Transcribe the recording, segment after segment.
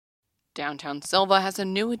Downtown Sylva has a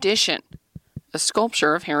new addition, a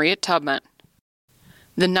sculpture of Harriet Tubman.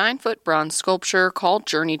 The 9-foot bronze sculpture called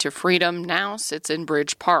Journey to Freedom now sits in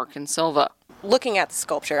Bridge Park in Sylva. Looking at the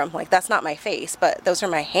sculpture, I'm like, that's not my face, but those are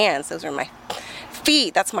my hands, those are my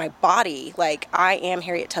feet, that's my body. Like, I am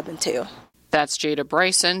Harriet Tubman too. That's Jada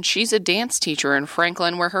Bryson. She's a dance teacher in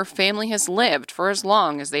Franklin where her family has lived for as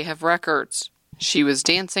long as they have records. She was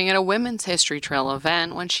dancing at a Women's History Trail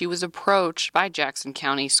event when she was approached by Jackson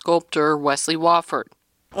County sculptor Wesley Wofford.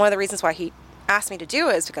 One of the reasons why he asked me to do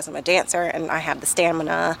it is because I'm a dancer and I have the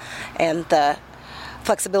stamina and the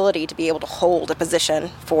flexibility to be able to hold a position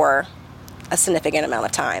for a significant amount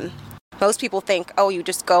of time. Most people think, oh, you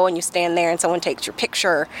just go and you stand there and someone takes your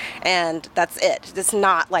picture and that's it. It's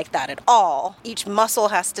not like that at all. Each muscle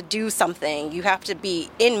has to do something. You have to be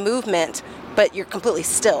in movement, but you're completely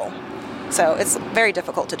still. So it's very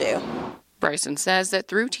difficult to do. Bryson says that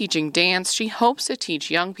through teaching dance, she hopes to teach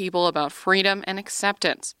young people about freedom and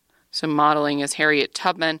acceptance. So modeling as Harriet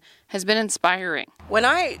Tubman has been inspiring. When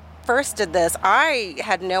I first did this, I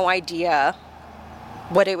had no idea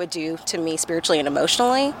what it would do to me spiritually and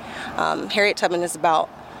emotionally. Harriet Tubman is about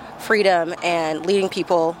freedom and leading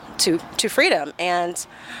people to freedom. And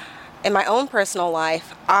in my own personal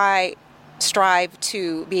life, I strive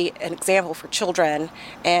to be an example for children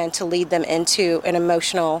and to lead them into an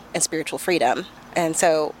emotional and spiritual freedom. And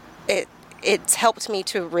so it's helped me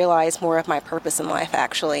to realize more of my purpose in life,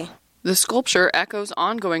 actually. The sculpture echoes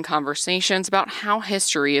ongoing conversations about how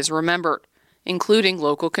history is remembered, including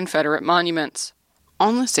local Confederate monuments.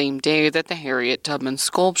 On the same day that the Harriet Tubman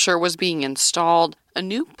sculpture was being installed, a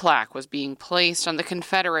new plaque was being placed on the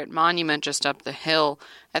Confederate monument just up the hill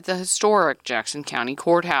at the historic Jackson County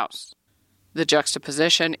Courthouse. The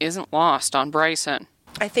juxtaposition isn't lost on Bryson.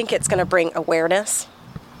 I think it's going to bring awareness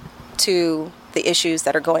to the issues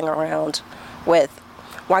that are going around with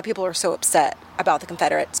why people are so upset about the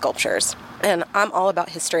Confederate sculptures. And I'm all about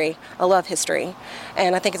history. I love history.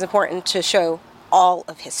 And I think it's important to show all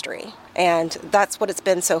of history. And that's what it's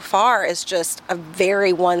been so far, is just a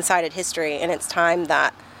very one-sided history. And it's time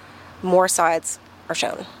that more sides are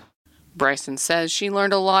shown. Bryson says she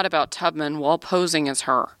learned a lot about Tubman while posing as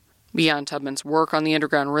her. Beyond Tubman's work on the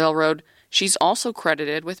Underground Railroad, she's also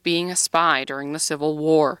credited with being a spy during the Civil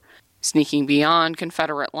War, sneaking beyond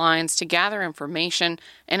Confederate lines to gather information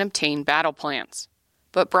and obtain battle plans.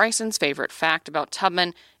 But Bryson's favorite fact about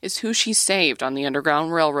Tubman is who she saved on the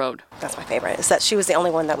Underground Railroad. That's my favorite, is that she was the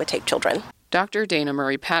only one that would take children. Dr. Dana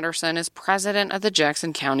Murray Patterson is president of the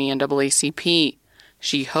Jackson County NAACP.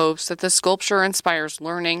 She hopes that the sculpture inspires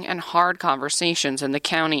learning and hard conversations in the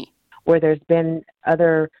county. Where there's been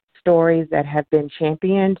other stories that have been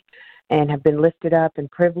championed and have been lifted up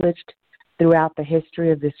and privileged throughout the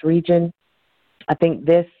history of this region, I think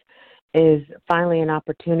this is finally an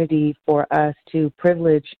opportunity for us to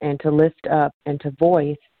privilege and to lift up and to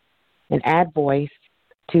voice and add voice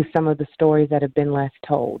to some of the stories that have been less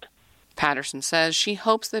told. Patterson says she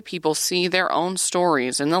hopes that people see their own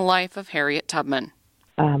stories in the life of Harriet Tubman.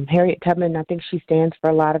 Harriet Tubman, I think she stands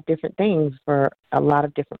for a lot of different things for a lot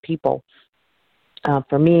of different people.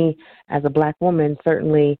 For me, as a Black woman,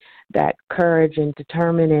 certainly that courage and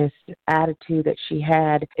determinist attitude that she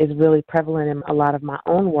had is really prevalent in a lot of my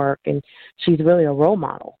own work, and she's really a role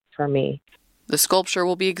model for me. The sculpture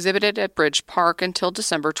will be exhibited at Bridge Park until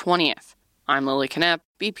December 20th. I'm Lily Knepp,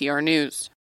 BPR News.